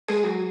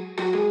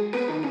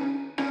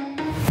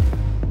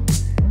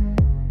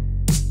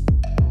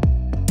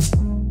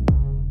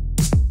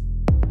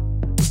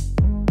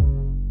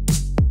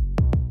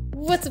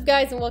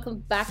guys, and welcome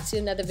back to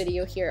another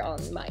video here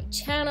on my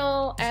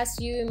channel. As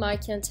you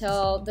might can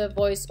tell, the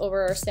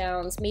voiceover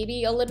sounds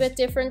maybe a little bit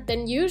different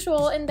than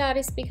usual, and that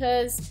is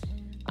because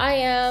I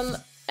am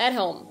at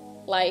home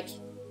like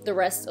the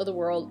rest of the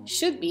world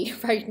should be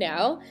right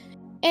now.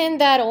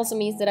 And that also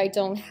means that I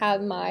don't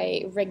have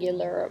my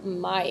regular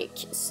mic,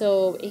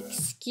 so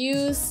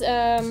excuse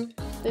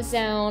the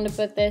sound,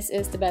 but this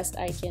is the best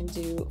I can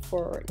do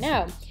for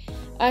now.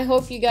 I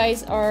hope you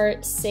guys are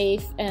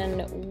safe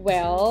and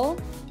well.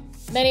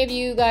 Many of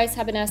you guys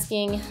have been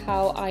asking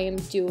how I am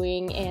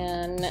doing,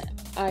 and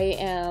I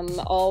am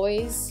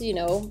always, you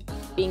know,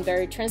 being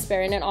very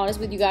transparent and honest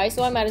with you guys,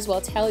 so I might as well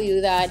tell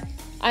you that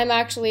I'm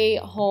actually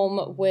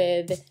home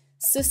with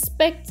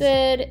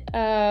suspected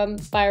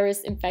virus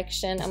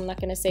infection. I'm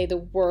not gonna say the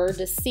word,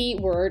 the C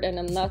word, and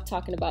I'm not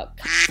talking about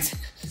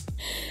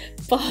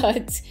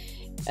but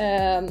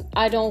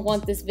I don't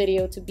want this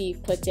video to be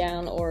put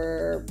down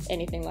or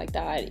anything like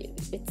that.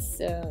 It's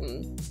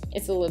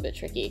a little bit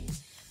tricky.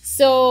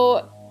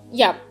 So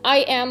yeah, I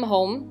am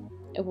home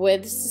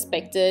with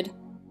suspected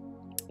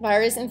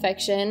virus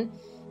infection.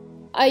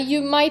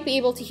 You might be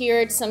able to hear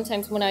it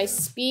sometimes when I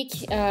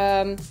speak.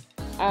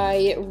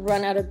 I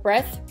run out of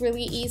breath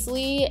really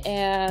easily,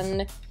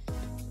 and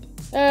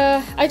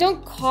I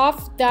don't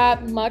cough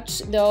that much,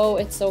 though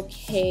it's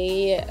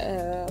okay.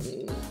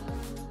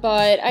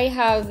 But I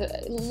have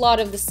a lot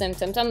of the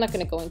symptoms. I'm not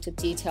going to go into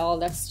detail,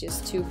 that's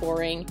just too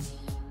boring.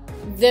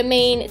 The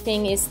main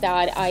thing is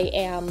that I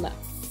am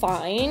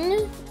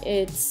fine.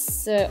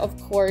 It's of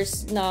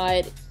course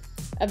not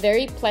a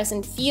very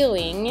pleasant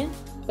feeling,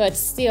 but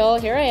still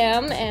here I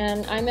am,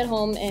 and I'm at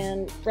home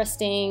and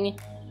resting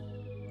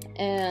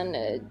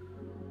and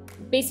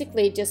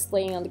basically just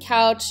laying on the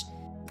couch.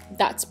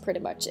 That's pretty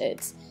much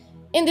it.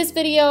 In this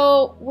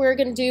video, we're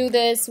gonna do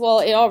this, well,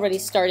 it already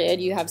started,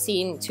 you have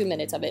seen 2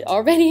 minutes of it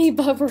already,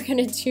 but we're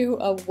gonna do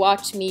a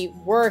watch me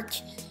work,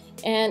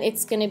 and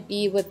it's gonna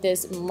be with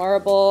this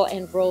marble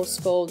and rose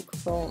gold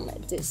chrome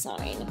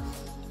design,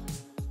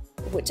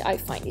 which I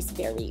find is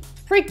very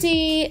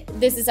pretty.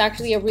 This is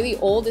actually a really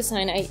old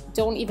design. I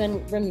don't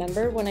even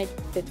remember when I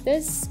did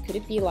this. Could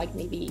it be like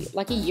maybe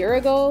like a year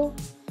ago?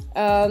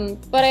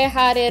 But I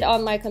had it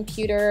on my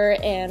computer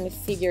and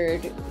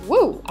figured,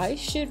 whoa, I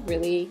should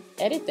really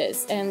edit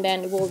this, and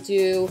then we'll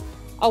do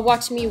a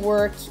watch me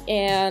work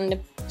and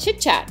chit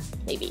chat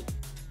maybe.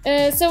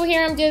 So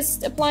here I'm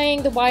just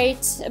applying the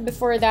white.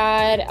 Before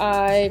that,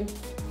 I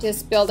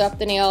just build up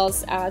the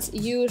nails as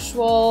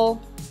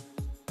usual.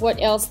 What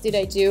else did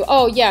I do?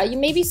 Oh yeah, you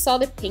maybe saw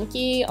the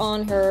pinky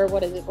on her,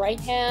 what is it, right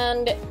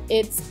hand?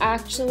 It's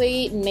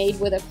actually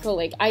made with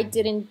acrylic. I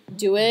didn't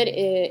do it.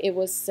 It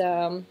was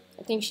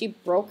I think she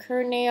broke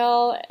her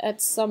nail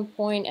at some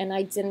point, and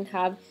I didn't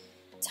have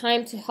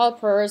time to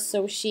help her,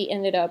 so she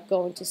ended up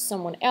going to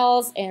someone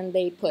else and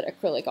they put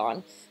acrylic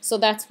on. So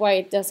that's why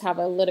it does have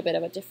a little bit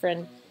of a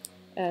different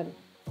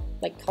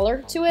like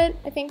color to it,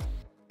 I think.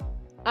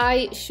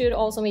 I should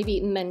also maybe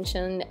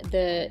mention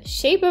the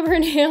shape of her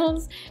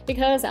nails,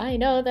 because I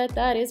know that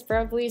that is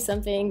probably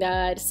something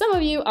that some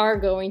of you are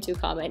going to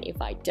comment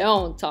if I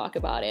don't talk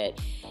about it.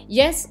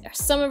 Yes,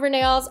 some of her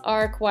nails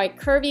are quite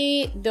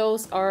curvy.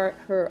 Those are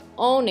her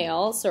own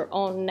nails, her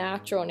own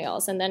natural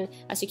nails. And then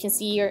as you can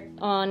see here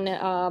on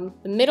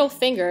the middle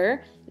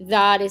finger,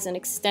 that is an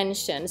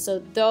extension. So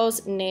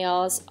those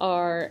nails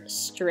are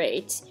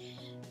straight.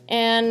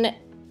 And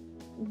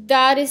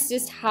that is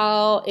just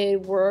how it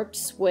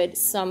works with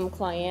some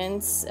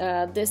clients.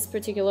 This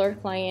particular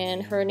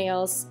client, her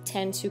nails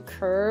tend to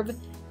curve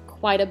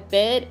quite a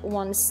bit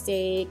once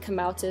they come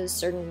out to a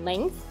certain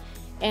length,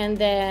 and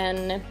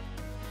then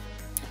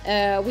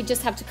we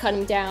just have to cut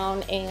them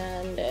down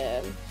and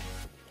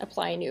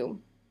apply a new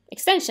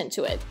extension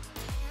to it.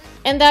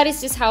 And that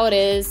is just how it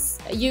is.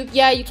 You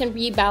can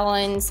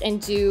rebalance and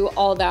do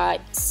all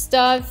that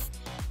stuff.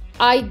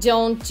 I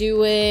don't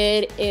do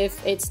it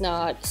if it's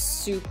not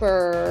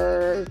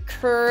super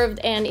curved,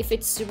 and if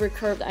it's super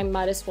curved, I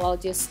might as well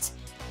just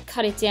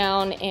cut it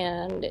down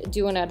and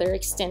do another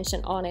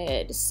extension on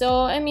it.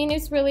 So I mean,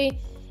 it's really,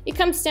 it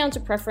comes down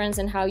to preference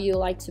and how you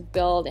like to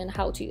build and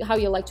how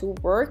you like to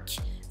work.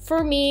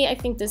 For me, I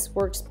think this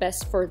works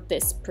best for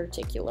this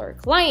particular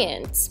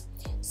client.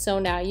 So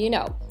now you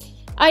know.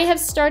 I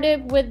have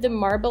started with the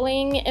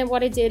marbling, and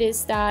what I did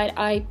is that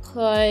I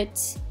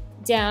put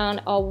down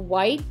a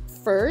white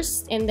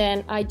first, and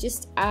then I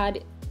just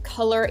add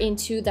color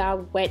into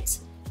that wet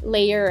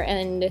layer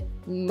and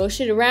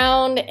mush it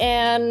around,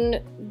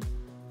 and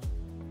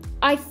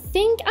I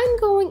think I'm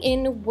going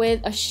in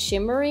with a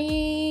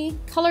shimmery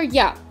color.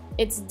 Yeah,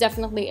 it's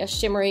definitely a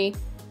shimmery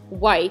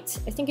white.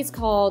 I think it's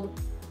called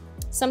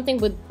something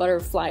with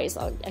butterflies.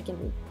 I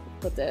can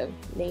put the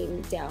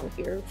name down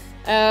here,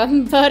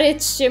 but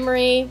it's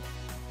shimmery,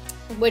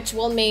 which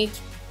will make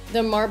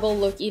the marble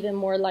look even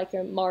more like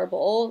a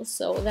marble,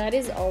 so that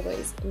is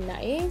always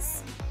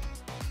nice.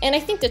 And I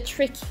think the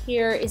trick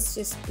here is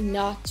just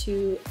not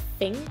to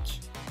think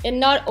and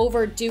not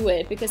overdo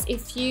it, because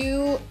if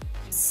you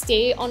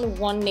stay on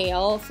one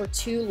nail for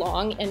too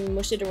long and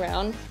mush it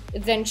around,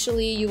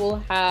 eventually you will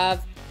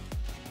have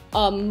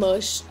a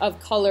mush of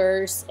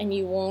colors and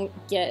you won't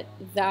get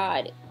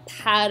that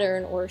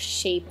pattern or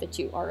shape that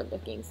you are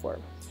looking for.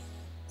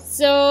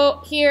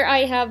 So here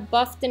I have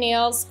buffed the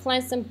nails,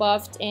 cleansed and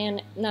buffed,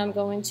 and now I'm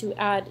going to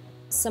add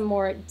some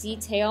more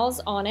details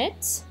on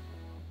it.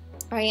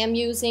 I am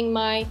using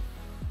my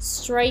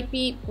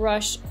stripey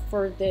brush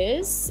for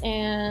this,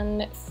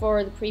 and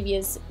for the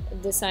previous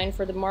design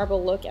for the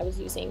marble look I was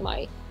using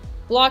my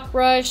block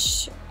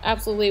brush.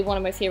 Absolutely one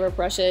of my favorite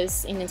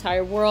brushes in the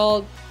entire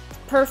world.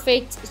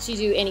 Perfect to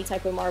do any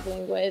type of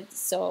marbling with,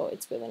 so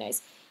it's really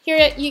nice.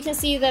 Here you can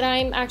see that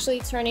I'm actually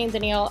turning the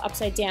nail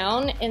upside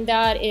down, and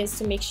that is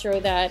to make sure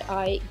that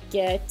I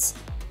get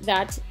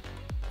that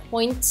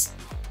point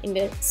in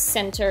the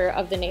center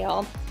of the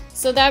nail.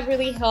 So that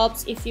really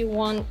helps if you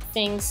want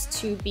things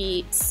to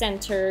be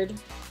centered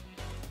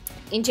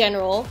in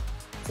general.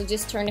 So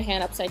just turn the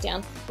hand upside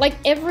down. Like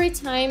every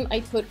time I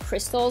put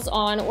crystals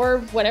on or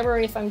whatever,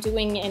 if I'm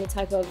doing any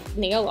type of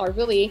nail art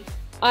really,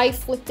 I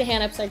flip the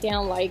hand upside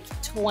down like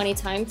 20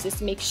 times just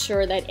to make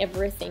sure that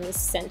everything is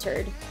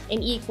centered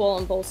and equal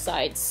on both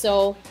sides.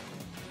 So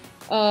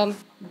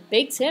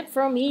big tip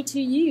from me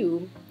to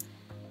you.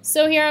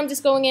 So here I'm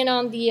just going in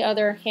on the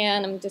other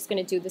hand. I'm just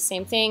going to do the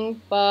same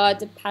thing, but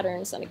the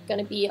patterns are going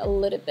to be a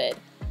little bit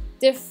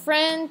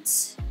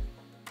different.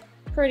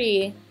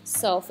 Pretty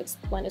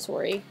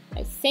self-explanatory,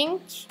 I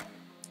think.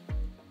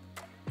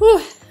 Whew,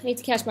 I need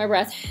to catch my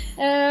breath.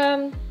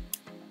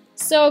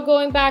 So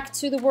going back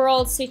to the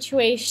world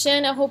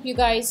situation, I hope you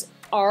guys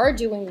are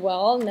doing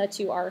well and that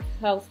you are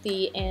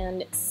healthy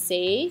and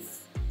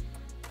safe.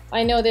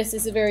 I know this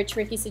is a very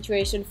tricky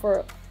situation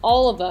for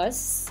all of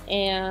us,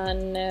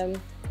 and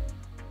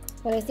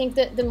but I think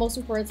that the most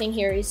important thing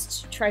here is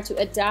to try to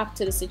adapt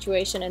to the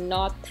situation and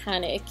not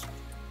panic.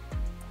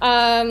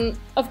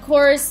 Of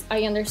course,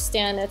 I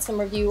understand that some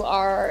of you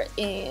are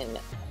in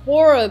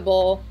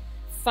horrible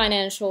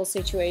financial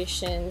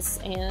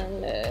situations,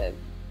 and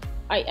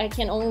I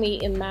can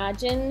only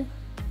imagine.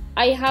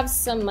 I have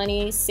some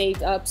money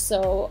saved up,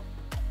 so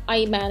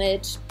I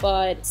manage,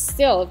 but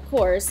still, of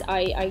course,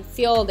 I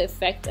feel the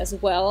effect as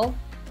well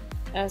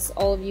as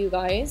all of you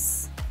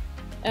guys.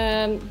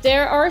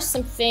 There are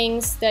some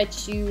things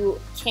that you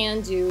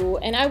can do,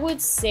 and I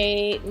would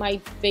say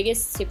my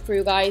biggest tip for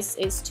you guys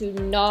is to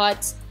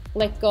not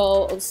let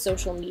go of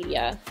social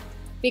media,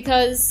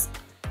 because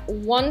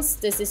once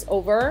this is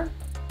over,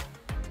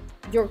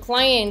 your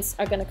clients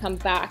are gonna come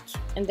back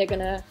and they're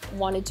gonna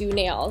want to do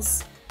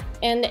nails.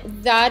 And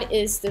that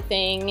is the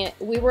thing.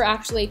 We were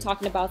actually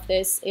talking about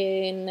this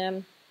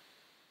in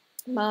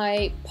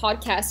my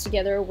podcast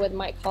together with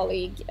my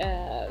colleague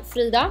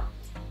Frida,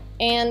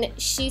 and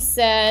she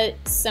said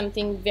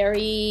something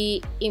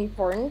very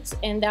important,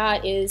 and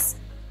that is,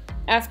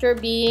 after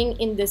being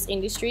in this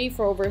industry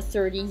for over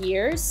 30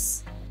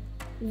 years,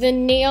 the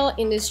nail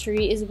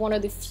industry is one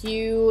of the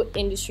few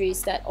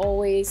industries that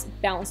always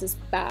bounces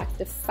back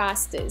the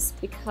fastest,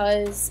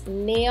 because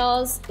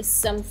nails is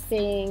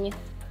something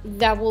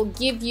that will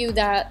give you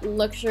that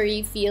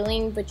luxury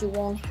feeling, but you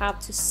won't have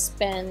to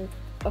spend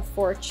a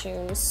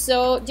fortune.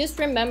 So just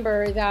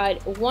remember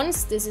that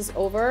once this is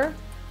over,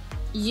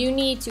 you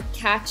need to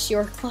catch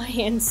your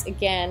clients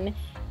again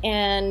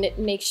and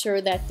make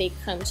sure that they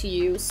come to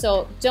you.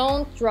 So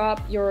don't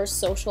drop your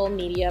social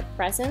media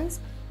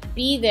presence.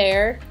 Be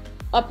there.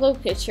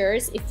 Upload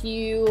pictures if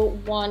you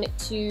want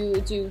to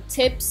do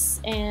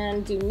tips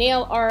and do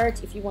nail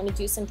art, if you want to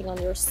do something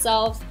on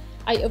yourself.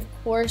 I of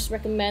course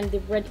recommend the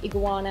Red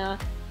Iguana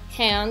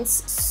hands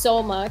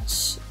so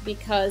much,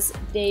 because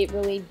they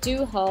really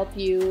do help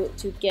you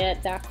to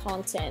get that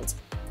content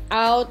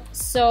out.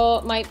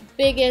 So my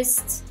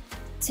biggest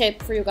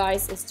tip for you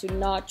guys is to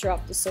not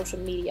drop the social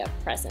media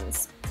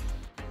presence.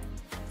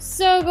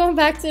 So going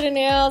back to the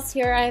nails,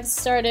 here I've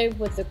started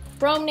with the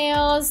chrome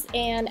nails,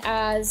 and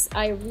as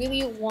I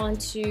really want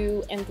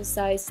to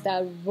emphasize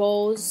that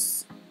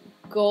rose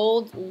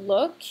gold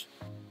look,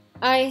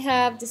 I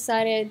have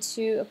decided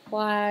to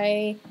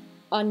apply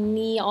a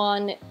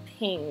neon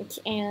pink,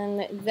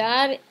 and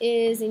that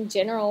is in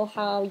general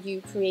how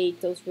you create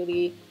those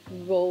really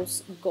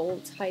rose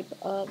gold type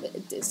of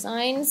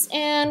designs.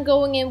 And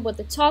going in with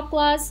the top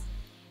glass,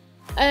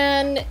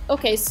 and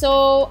okay,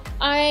 so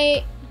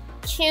I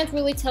can't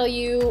really tell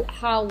you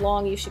how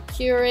long you should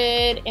cure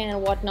it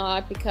and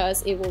whatnot,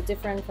 because it will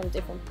differ from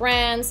different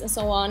brands and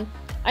so on.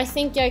 I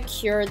think I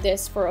cured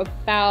this for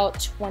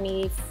about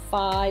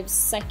 25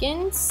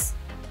 seconds.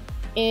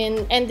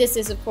 And this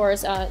is of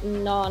course a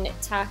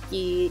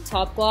non-tacky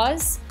top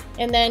gloss,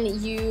 and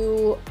then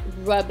you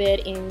rub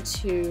it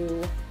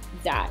into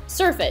that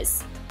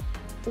surface.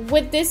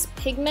 With this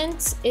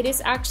pigment, it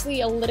is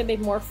actually a little bit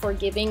more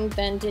forgiving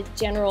than the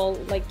general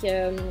like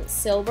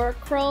silver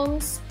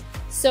chromes.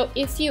 So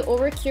if you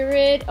overcure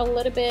it a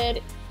little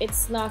bit,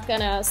 it's not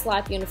gonna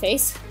slap you in the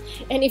face,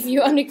 and if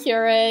you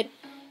undercure it,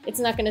 it's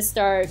not gonna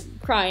start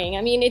crying.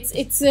 I mean, it's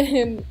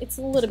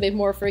a little bit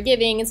more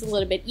forgiving. It's a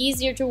little bit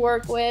easier to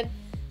work with.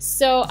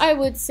 So I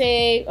would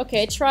say,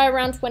 okay, try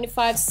around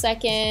 25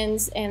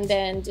 seconds and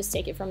then just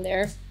take it from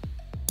there.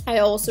 I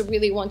also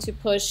really want to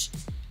push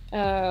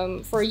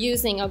for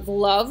using a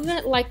glove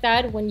like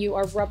that when you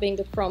are rubbing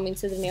the chrome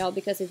into the nail,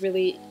 because it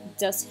really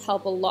does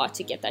help a lot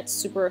to get that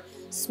super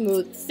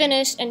smooth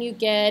finish and you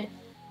get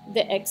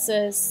the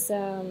excess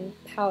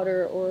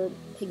powder or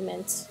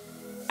pigment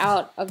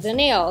out of the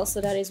nail.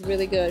 So that is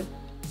really good.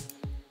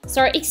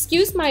 Sorry,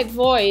 excuse my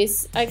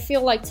voice. I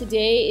feel like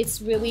today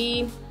it's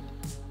really,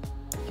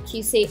 can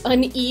you say,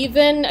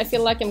 uneven? I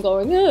feel like I'm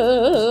going,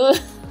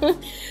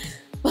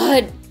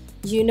 but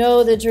you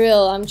know the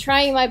drill. I'm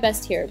trying my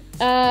best here.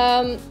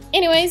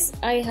 Anyways,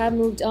 I have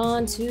moved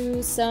on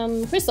to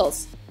some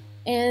crystals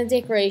and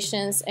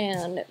decorations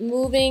and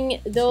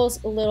moving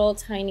those little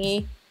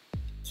tiny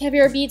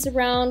caviar beads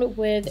around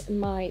with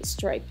my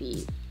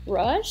stripey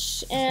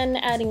brush and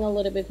adding a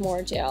little bit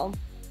more gel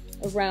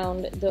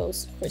around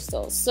those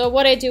crystals. So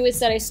what I do is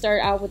that I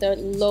start out with a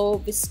low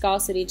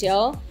viscosity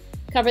gel,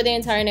 cover the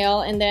entire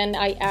nail, and then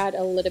I add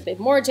a little bit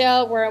more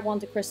gel where I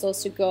want the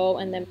crystals to go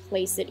and then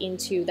place it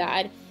into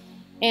that.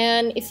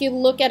 And if you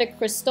look at a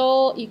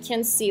crystal, you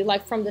can see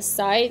like from the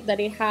side that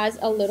it has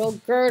a little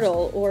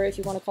girdle, or if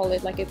you want to call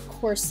it like a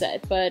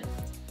corset, but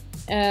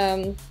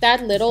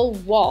that little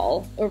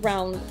wall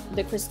around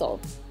the crystal.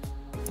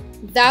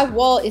 That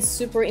wall is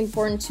super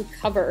important to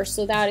cover,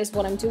 so that is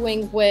what I'm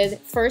doing with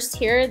first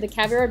here the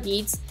caviar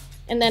beads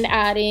and then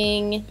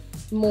adding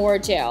more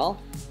gel.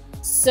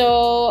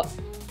 So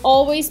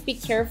always be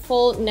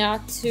careful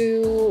not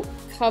to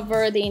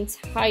cover the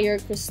entire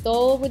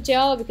crystal with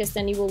gel, because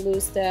then you will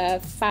lose the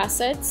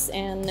facets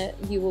and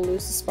you will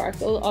lose the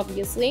sparkle,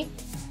 obviously.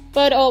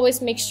 But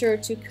always make sure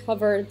to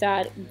cover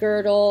that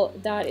girdle.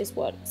 That is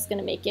what's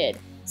gonna make it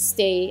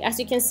stay. As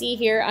you can see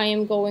here, I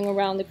am going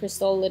around the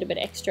crystal a little bit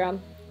extra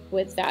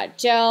with that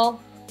gel,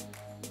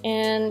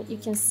 and you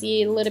can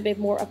see a little bit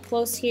more up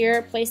close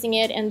here, placing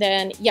it, and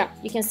then yeah,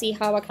 you can see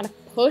how I kind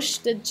of push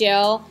the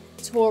gel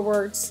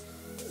towards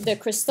the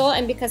crystal.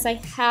 And because I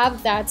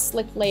have that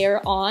slick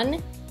layer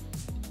on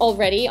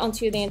already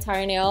onto the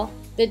entire nail,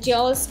 the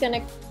gel is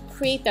gonna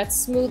create that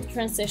smooth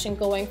transition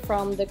going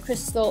from the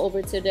crystal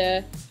over to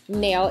the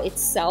nail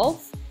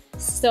itself.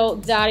 So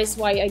that is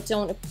why I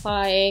don't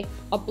apply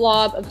a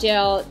blob of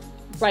gel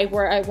right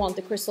where I want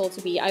the crystal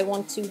to be. I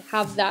want to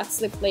have that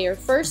slick layer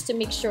first to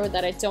make sure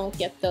that I don't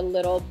get the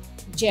little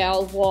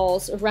gel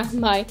walls around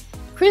my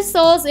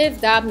crystals, if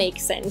that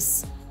makes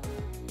sense.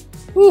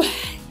 Whew,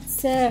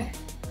 it's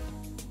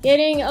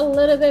getting a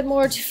little bit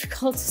more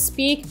difficult to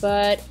speak,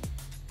 but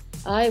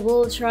I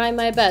will try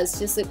my best.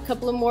 Just a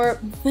couple of more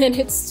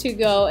minutes to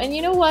go. And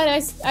you know what?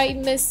 I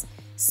miss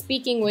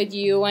speaking with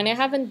you, and I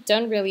haven't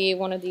done really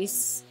one of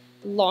these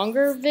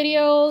longer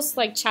videos,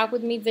 like chat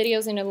with me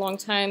videos, in a long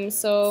time.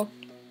 So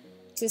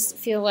just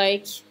feel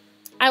like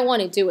I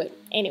want to do it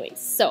anyway.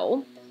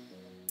 So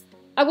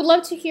I would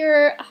love to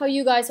hear how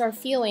you guys are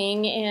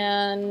feeling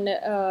and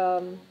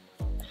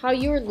how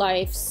your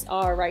lives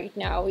are right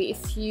now.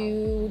 If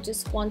you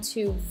just want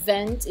to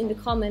vent in the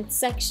comment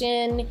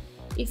section,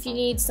 if you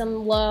need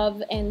some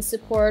love and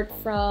support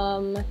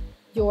from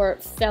your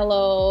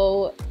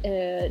fellow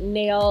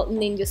nail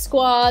ninja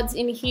squads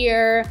in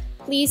here,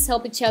 please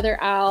help each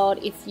other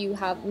out if you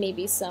have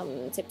maybe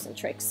some tips and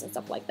tricks and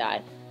stuff like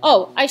that.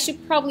 Oh, I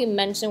should probably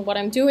mention what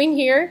I'm doing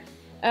here.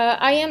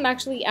 I am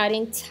actually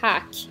adding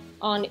tack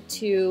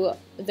onto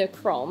the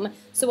chrome.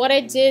 So what I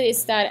did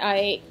is that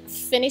I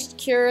finished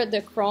cure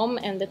the chrome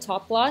and the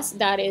top gloss.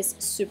 That is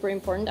super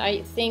important.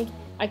 I think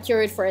I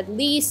cure it for at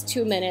least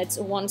 2 minutes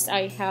once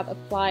I have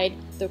applied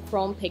the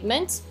chrome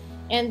pigment.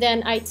 And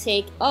then I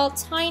take a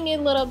tiny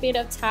little bit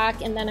of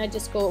tack and then I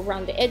just go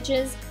around the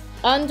edges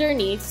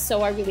underneath,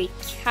 so I really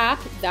cap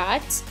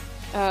that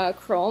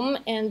chrome,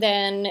 and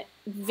then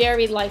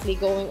very lightly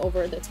going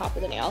over the top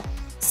of the nail.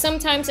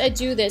 Sometimes I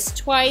do this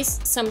twice,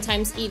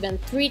 sometimes even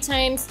 3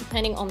 times,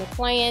 depending on the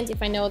client.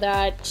 If I know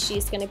that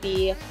she's gonna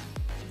be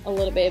a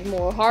little bit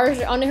more harsh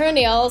on her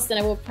nails, then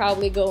I will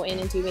probably go in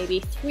and do maybe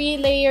 3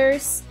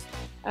 layers.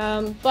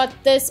 But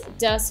this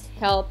does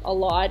help a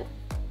lot.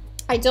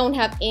 I don't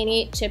have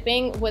any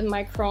chipping with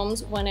my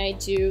chromes when I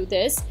do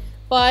this,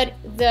 but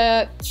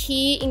the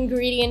key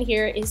ingredient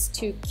here is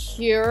to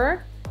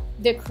cure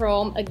the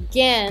chrome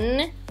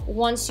again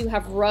once you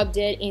have rubbed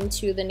it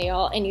into the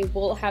nail, and you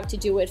will have to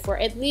do it for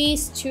at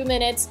least 2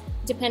 minutes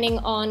depending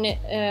on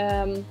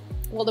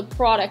well, the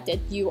product that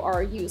you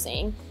are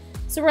using.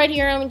 So right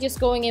here I'm just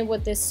going in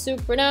with this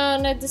super,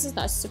 no, this is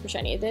not super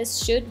shiny,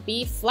 this should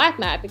be flat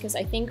matte, because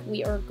I think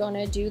we are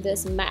gonna do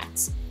this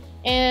matte.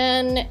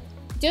 And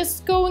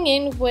just going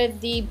in with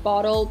the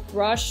bottle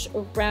brush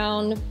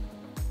around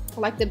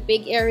like the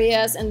big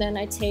areas, and then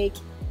I take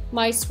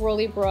my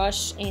swirly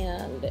brush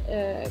and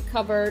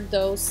cover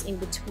those in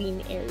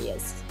between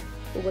areas,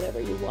 or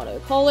whatever you want to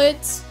call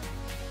it.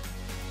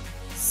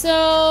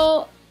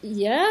 So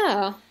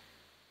yeah,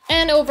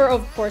 and over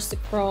of course the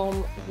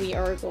chrome, we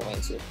are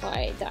going to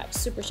apply that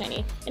super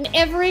shiny. And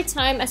every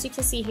time, as you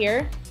can see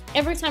here,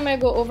 every time I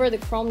go over the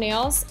chrome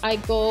nails, I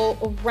go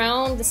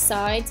around the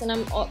sides, and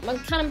I'm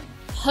kind of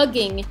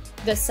hugging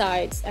the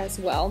sides as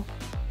well,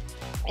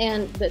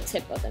 and the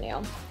tip of the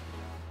nail.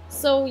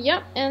 So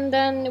yeah, and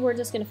then we're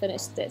just gonna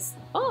finish this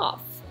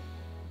off.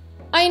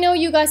 I know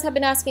you guys have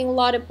been asking a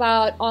lot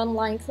about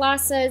online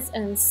classes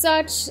and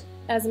such.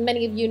 As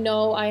many of you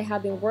know, I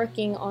have been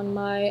working on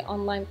my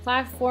online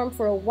platform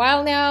for a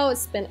while now.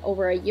 It's been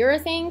over a year, I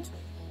think.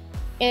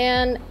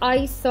 And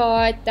I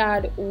thought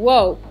that,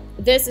 whoa,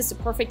 this is the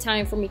perfect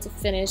time for me to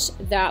finish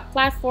that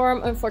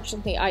platform.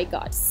 Unfortunately, I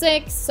got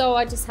sick, so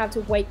I just have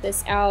to wait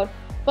this out.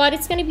 But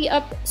it's gonna be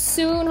up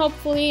soon,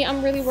 hopefully.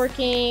 I'm really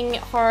working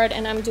hard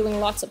and I'm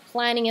doing lots of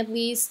planning at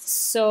least.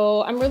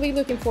 So I'm really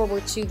looking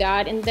forward to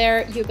that. And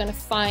there you're gonna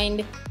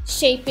find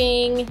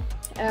shaping,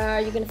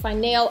 you're gonna find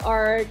nail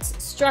art,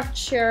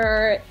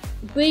 structure,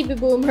 baby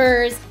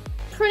boomers,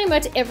 pretty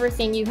much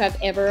everything you have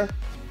ever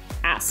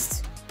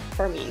asked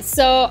for me.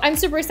 So I'm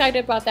super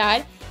excited about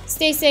that.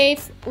 Stay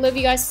safe, love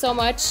you guys so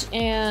much,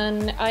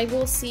 and I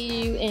will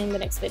see you in the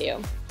next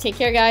video. Take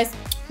care, guys.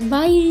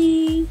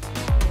 Bye!